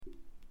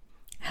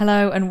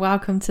Hello and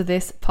welcome to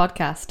this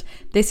podcast.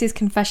 This is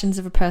Confessions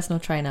of a Personal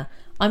Trainer.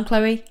 I'm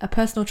Chloe, a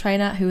personal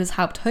trainer who has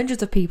helped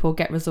hundreds of people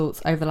get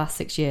results over the last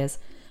 6 years.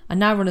 I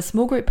now run a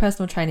small group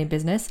personal training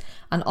business,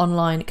 an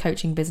online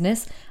coaching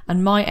business,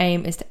 and my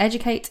aim is to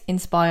educate,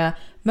 inspire,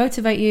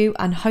 motivate you,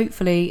 and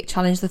hopefully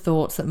challenge the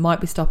thoughts that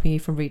might be stopping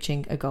you from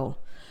reaching a goal.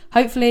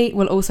 Hopefully,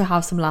 we'll also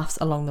have some laughs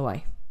along the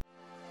way.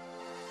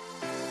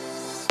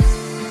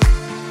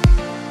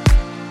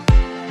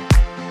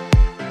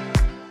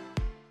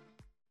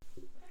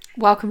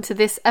 Welcome to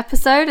this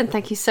episode, and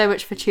thank you so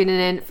much for tuning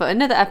in for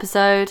another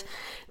episode.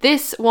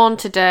 This one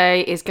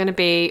today is going to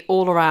be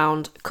all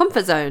around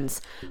comfort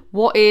zones.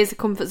 What is a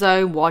comfort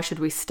zone? Why should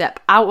we step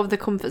out of the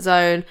comfort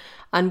zone?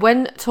 And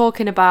when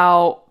talking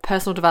about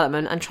personal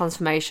development and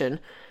transformation,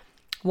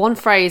 one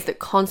phrase that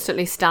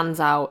constantly stands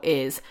out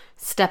is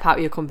step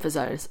out your comfort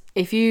zones.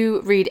 If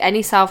you read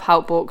any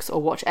self-help books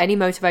or watch any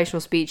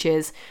motivational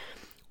speeches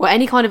or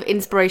any kind of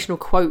inspirational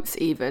quotes,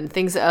 even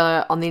things that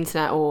are on the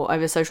internet or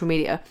over social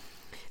media,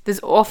 there's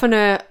often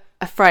a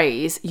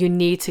phrase, you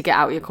need to get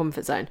out of your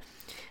comfort zone.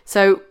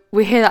 So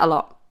we hear that a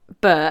lot,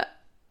 but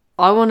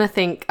I want to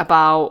think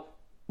about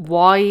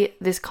why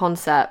this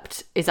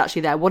concept is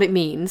actually there, what it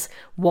means,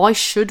 why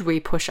should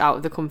we push out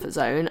of the comfort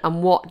zone,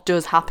 and what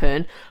does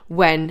happen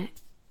when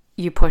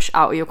you push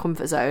out of your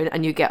comfort zone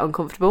and you get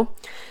uncomfortable.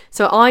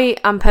 So I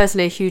am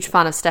personally a huge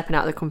fan of stepping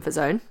out of the comfort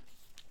zone.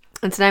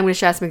 And today I'm going to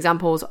share some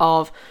examples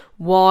of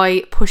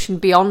why pushing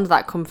beyond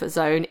that comfort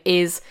zone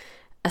is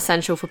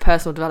essential for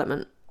personal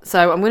development.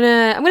 So I'm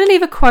gonna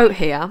leave a quote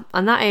here,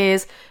 and that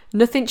is,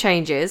 nothing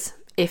changes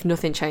if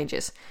nothing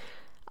changes.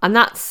 And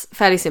that's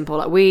fairly simple.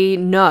 Like, we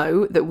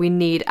know that we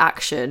need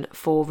action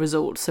for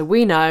results. So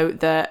we know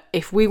that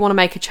if we want to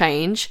make a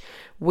change,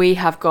 we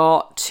have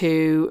got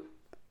to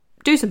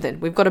do something.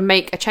 We've got to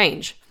make a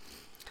change.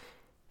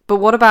 But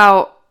what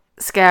about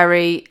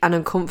scary and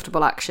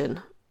uncomfortable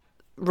action?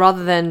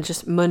 Rather than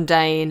just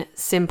mundane,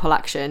 simple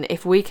action,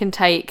 if we can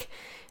take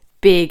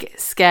big,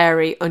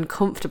 scary,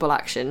 uncomfortable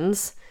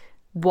actions,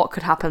 what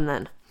could happen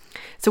then?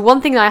 So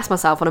one thing I ask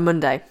myself on a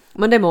Monday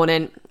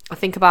morning, I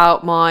think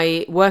about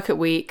my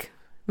week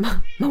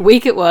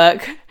at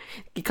work.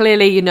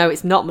 Clearly, you know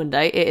it's not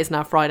Monday, it is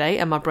now Friday,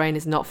 and my brain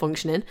is not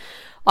functioning.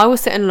 I will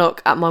sit and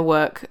look at my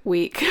work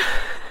week.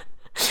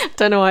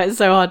 Don't know why it's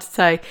so hard to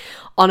say,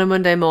 on a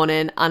Monday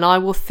morning, and I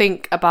will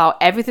think about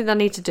everything I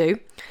need to do,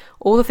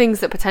 all the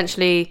things that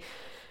potentially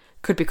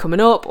could be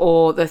coming up,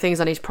 or the things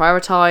I need to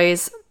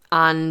prioritise,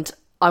 and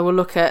I will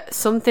look at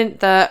something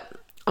that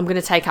I'm going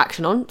to take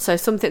action on. So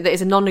something that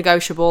is a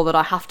non-negotiable that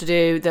I have to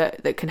do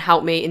that can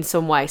help me in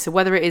some way. So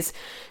whether it is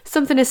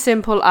something as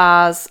simple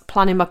as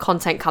planning my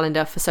content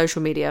calendar for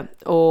social media,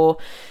 or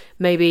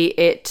maybe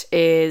it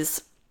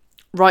is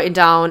writing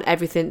down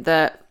everything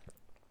that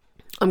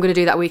I'm going to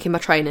do that week in my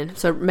training.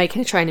 So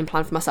making a training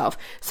plan for myself.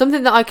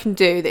 Something that I can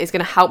do that is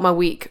going to help my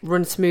week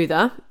run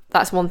smoother.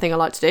 That's one thing I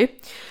like to do.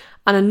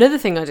 And another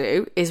thing I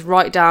do is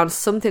write down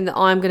something that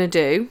I'm going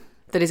to do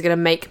that is going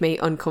to make me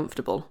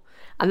uncomfortable.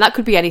 And that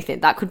could be anything.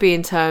 That could be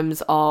in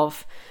terms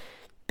of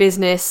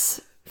business,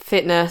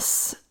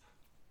 fitness,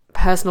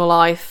 personal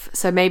life.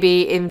 So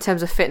maybe in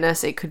terms of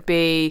fitness, it could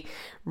be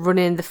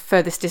running the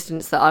furthest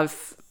distance that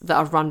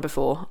I've run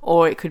before,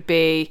 or it could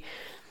be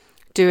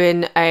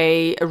doing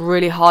a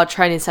really hard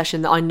training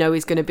session that I know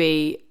is going to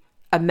be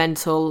a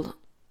mental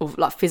or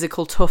like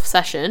physical tough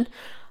session,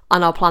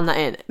 and I'll plan that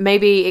in.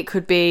 Maybe it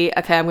could be,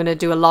 okay, I'm going to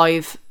do a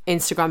live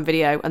Instagram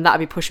video, and that'd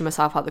be pushing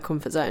myself out the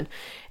comfort zone.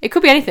 It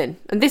could be anything.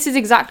 And this is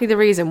exactly the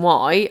reason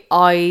why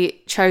I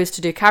chose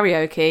to do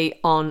karaoke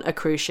on a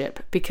cruise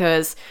ship,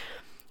 because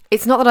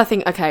it's not that I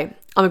think, okay,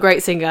 I'm a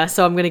great singer,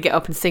 so I'm going to get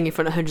up and sing in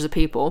front of hundreds of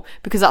people,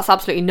 because that's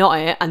absolutely not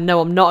it. And no,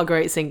 I'm not a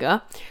great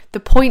singer. The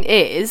point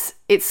is,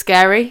 it's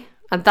scary.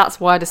 And that's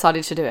why I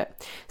decided to do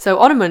it. So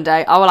on a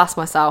Monday, I will ask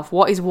myself,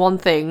 what is one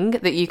thing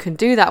that you can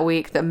do that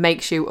week that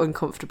makes you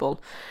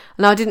uncomfortable?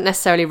 And I didn't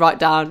necessarily write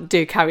down,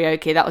 do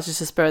karaoke. That was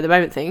just a spur of the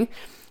moment thing.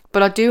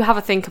 But I do have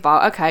a think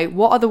about, okay,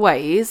 what are the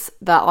ways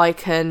that I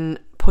can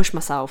push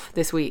myself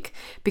this week?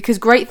 Because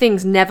great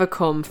things never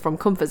come from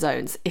comfort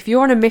zones. If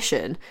you're on a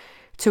mission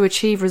to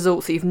achieve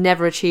results that you've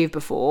never achieved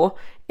before,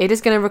 it is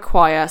going to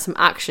require some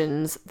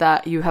actions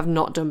that you have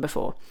not done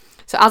before.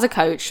 So as a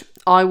coach,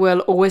 I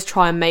will always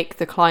try and make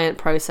the client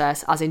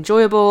process as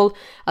enjoyable,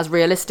 as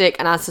realistic,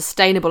 and as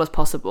sustainable as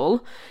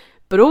possible.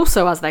 But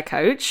also as their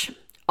coach,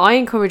 I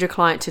encourage a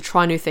client to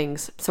try new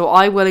things. So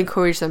I will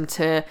encourage them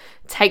to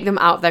take them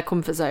out of their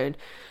comfort zone,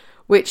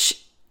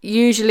 which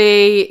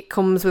usually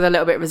comes with a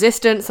little bit of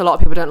resistance. A lot of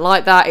people don't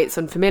like that. It's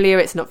unfamiliar.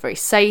 It's not very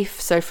safe.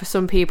 So for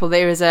some people,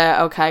 there is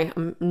okay,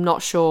 I'm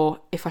not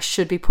sure if I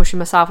should be pushing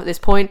myself at this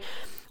point.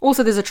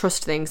 Also, there's a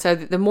trust thing. So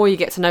the more you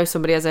get to know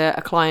somebody as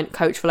a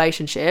client-coach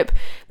relationship,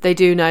 they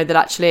do know that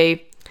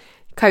actually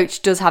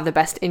coach does have the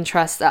best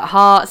interests at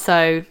heart.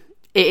 So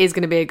it is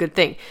going to be a good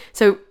thing.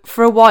 So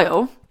for a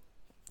while,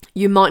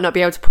 you might not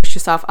be able to push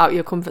yourself out of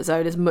your comfort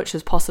zone as much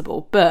as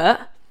possible.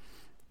 But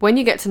when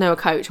you get to know a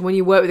coach, and when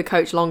you work with a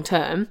coach long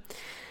term,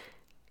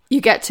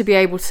 you get to be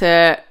able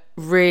to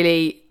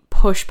really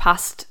push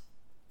past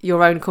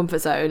your own comfort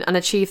zone and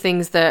achieve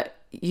things that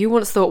you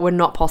once thought were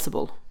not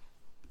possible.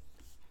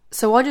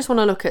 So I just want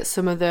to look at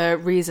some of the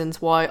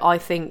reasons why I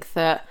think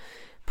that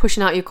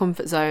pushing out your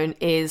comfort zone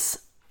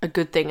is a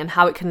good thing and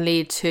how it can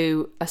lead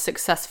to a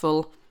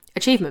successful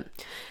achievement.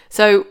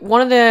 So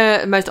one of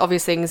the most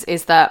obvious things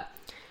is that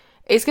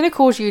it's going to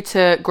cause you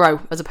to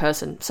grow as a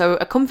person. So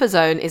a comfort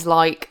zone is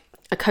like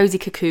a cozy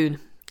cocoon.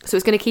 So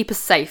it's going to keep us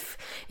safe.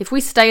 If we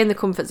stay in the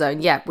comfort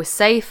zone, yeah, we're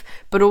safe,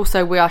 but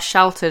also we are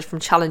sheltered from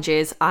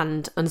challenges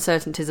and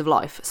uncertainties of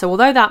life. So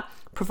although that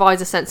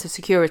provides a sense of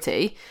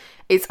security,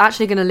 it's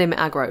actually going to limit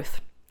our growth.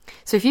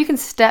 So if you can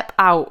step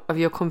out of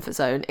your comfort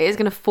zone, it is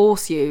going to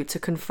force you to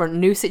confront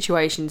new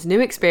situations, new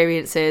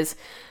experiences,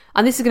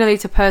 and this is going to lead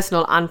to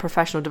personal and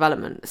professional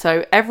development.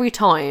 So every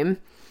time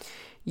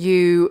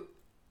you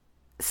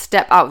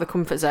step out of the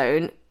comfort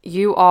zone,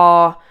 you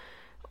are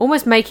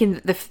almost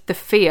making the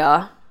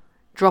fear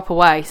drop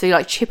away. So you're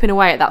like chipping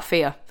away at that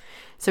fear.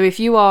 So if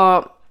you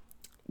are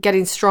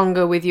getting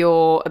stronger with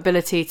your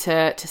ability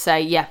to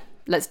say, yeah,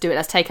 let's do it,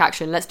 let's take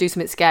action, let's do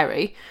something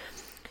scary,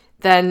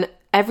 then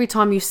every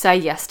time you say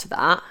yes to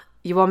that,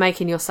 you are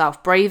making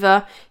yourself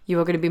braver, you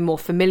are going to be more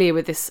familiar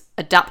with this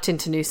adapting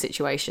to new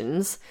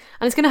situations,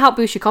 and it's going to help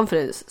boost your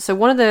confidence. So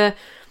one of the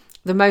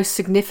most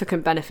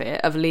significant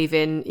benefit of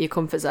leaving your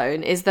comfort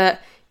zone is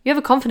that you have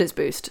a confidence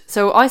boost.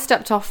 So I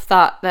stepped off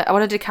that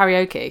when I did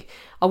karaoke,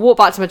 I walked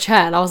back to my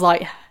chair and I was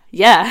like,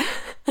 yeah,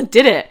 I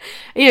did it.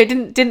 You know,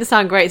 it didn't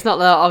sound great. It's not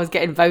that I was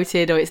getting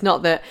voted, or it's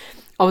not that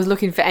I was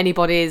looking for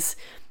anybody's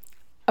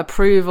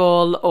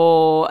approval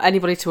or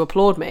anybody to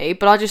applaud me,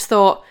 but I just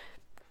thought,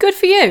 good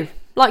for you.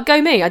 Like,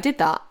 go me, I did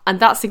that. And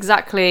that's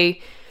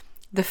exactly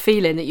the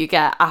feeling that you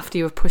get after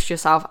you have pushed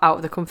yourself out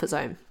of the comfort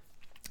zone.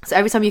 So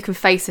every time you can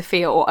face a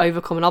fear or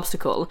overcome an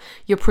obstacle,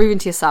 you're proving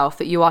to yourself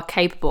that you are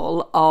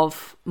capable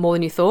of more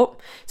than you thought.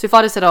 So if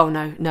I'd have said, oh,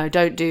 no,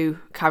 don't do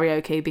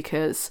karaoke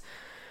because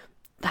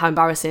how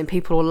embarrassing,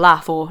 people will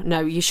laugh, or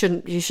no, you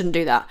shouldn't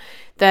do that,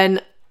 then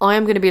I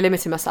am going to be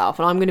limiting myself,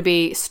 and I'm going to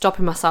be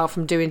stopping myself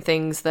from doing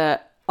things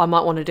that I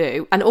might want to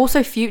do, and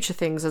also future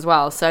things as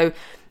well. So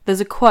there's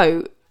a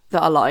quote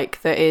that I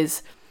like that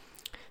is,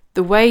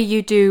 the way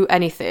you do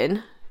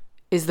anything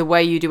is the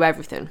way you do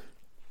everything.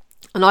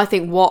 And I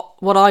think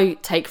what I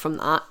take from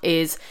that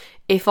is,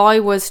 if I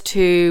was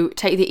to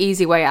take the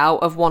easy way out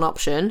of one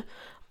option,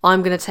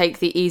 I'm going to take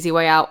the easy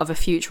way out of a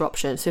future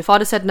option. So if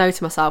I'd have said no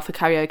to myself for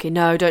karaoke,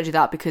 no, don't do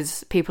that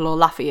because people will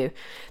laugh at you,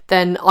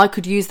 then I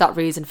could use that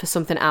reason for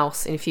something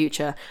else in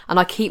future. And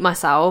I keep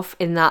myself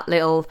in that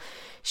little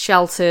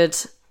sheltered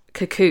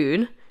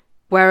cocoon.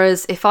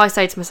 Whereas if I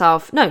say to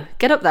myself, no,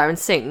 get up there and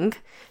sing,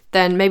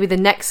 then maybe the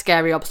next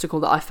scary obstacle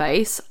that I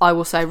face, I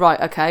will say, right,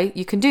 okay,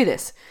 you can do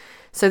this.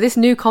 So this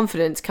new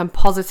confidence can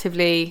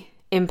positively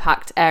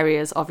impact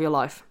areas of your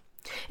life.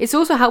 It's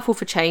also helpful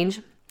for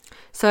change.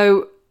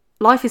 So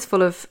life is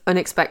full of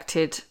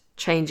unexpected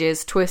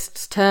changes,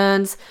 twists,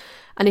 turns.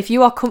 And if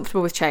you are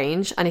comfortable with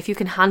change, and if you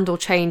can handle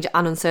change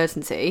and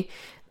uncertainty,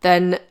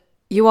 then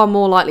you are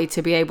more likely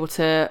to be able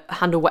to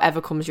handle whatever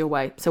comes your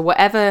way. So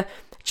whatever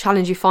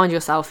challenge you find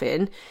yourself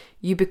in,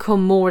 you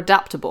become more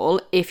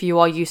adaptable if you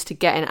are used to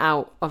getting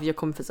out of your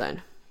comfort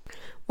zone.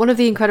 One of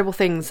the incredible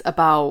things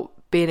about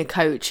being a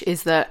coach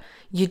is that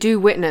you do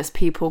witness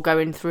people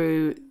going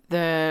through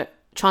the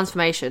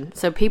transformation.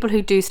 So people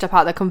who do step out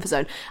of their comfort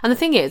zone. And the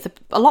thing is,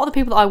 a lot of the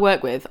people that I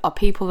work with are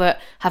people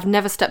that have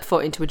never stepped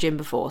foot into a gym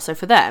before. So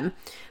for them,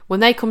 when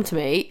they come to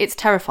me, it's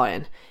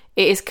terrifying.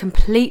 It is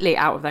completely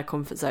out of their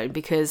comfort zone,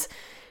 because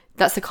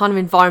that's the kind of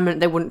environment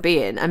they wouldn't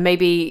be in. And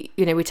maybe,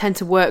 you know, we tend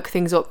to work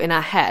things up in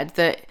our head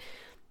that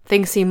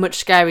things seem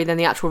much scarier than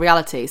the actual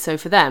reality. So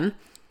for them,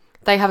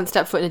 they haven't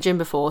stepped foot in a gym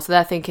before, so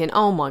they're thinking,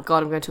 oh my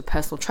God, I'm going to a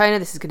personal trainer,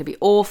 this is going to be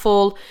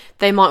awful.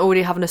 They might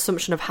already have an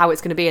assumption of how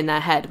it's going to be in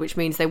their head, which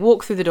means they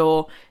walk through the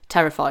door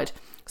terrified.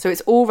 So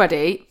it's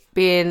already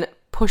being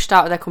pushed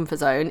out of their comfort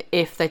zone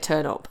if they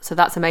turn up. So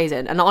that's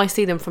amazing. And I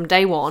see them from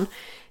day one,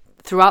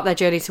 throughout their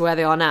journey to where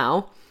they are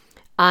now,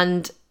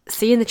 and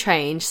seeing the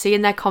change,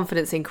 seeing their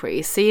confidence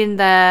increase, seeing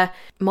their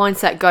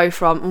mindset go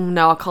from,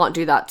 no, I can't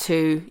do that,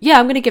 to, yeah,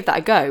 I'm going to give that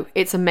a go.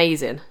 It's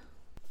amazing.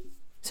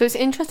 So it's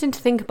interesting to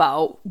think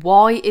about,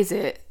 why is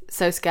it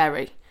so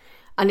scary?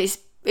 And it's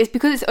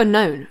because it's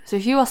unknown. So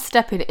if you are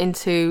stepping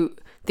into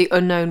the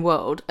unknown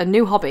world, a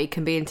new hobby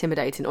can be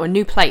intimidating, or a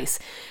new place.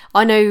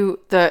 I know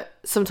that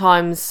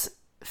sometimes,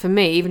 for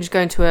me, even just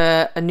going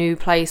to a new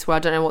place where I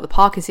don't know what the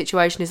parking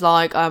situation is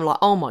like, I'm like,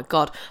 oh my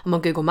God, I'm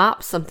on Google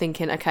Maps. I'm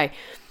thinking, okay,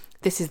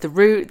 this is the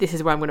route, this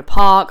is where I'm going to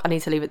park, I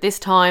need to leave at this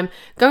time.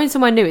 Going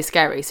somewhere new is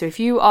scary. So if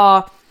you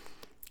are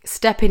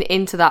stepping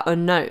into that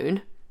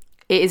unknown,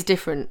 it is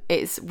different.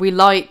 We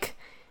like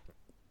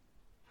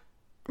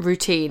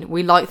routine.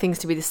 We like things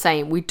to be the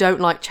same. We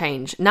don't like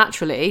change.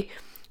 Naturally,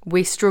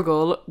 we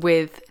struggle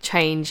with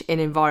change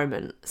in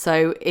environment.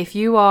 So if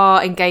you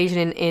are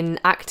engaging in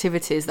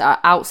activities that are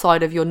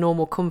outside of your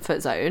normal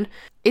comfort zone,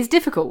 it's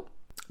difficult.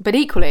 But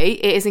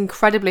equally, it is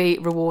incredibly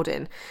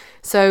rewarding.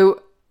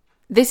 So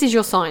this is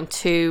your sign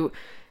to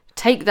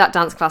take that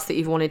dance class that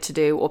you've wanted to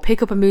do, or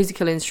pick up a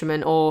musical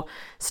instrument, or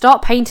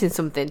start painting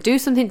something. Do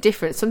something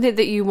different, something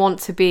that you want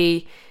to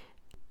be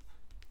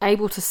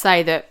able to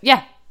say that,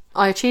 yeah,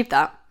 I achieved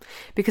that.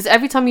 Because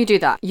every time you do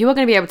that, you are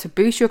going to be able to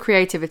boost your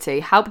creativity,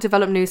 help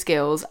develop new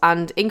skills,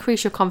 and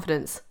increase your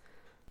confidence.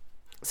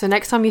 So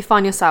next time you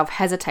find yourself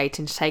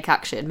hesitating to take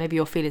action, maybe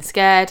you're feeling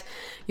scared,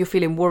 you're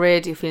feeling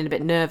worried, you're feeling a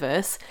bit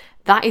nervous,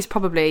 that is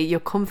probably your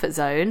comfort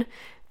zone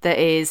that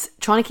is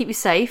trying to keep you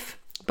safe,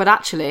 but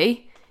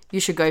actually you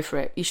should go for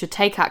it. You should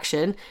take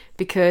action,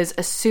 because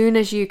as soon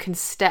as you can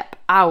step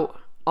out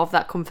of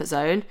that comfort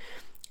zone,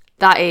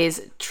 that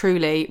is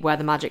truly where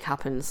the magic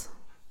happens.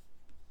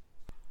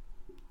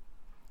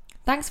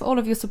 Thanks for all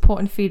of your support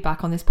and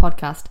feedback on this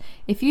podcast.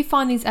 If you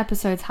find these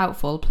episodes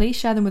helpful, please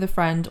share them with a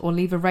friend or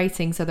leave a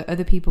rating so that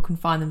other people can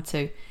find them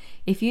too.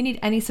 If you need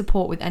any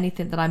support with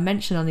anything that I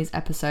mention on these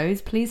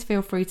episodes, please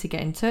feel free to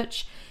get in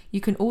touch. You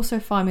can also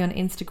find me on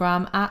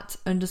Instagram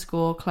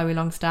 @_Chloe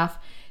Longstaff.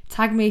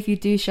 Tag me if you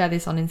do share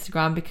this on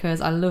Instagram,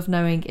 because I love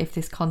knowing if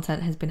this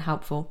content has been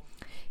helpful.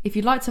 If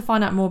you'd like to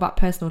find out more about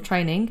personal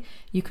training,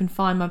 you can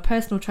find my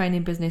personal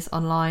training business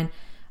online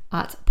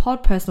at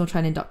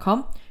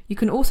podpersonaltraining.com. You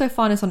can also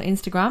find us on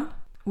Instagram.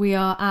 We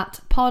are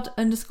at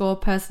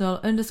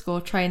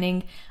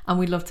pod_personal_training, and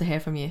we'd love to hear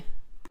from you.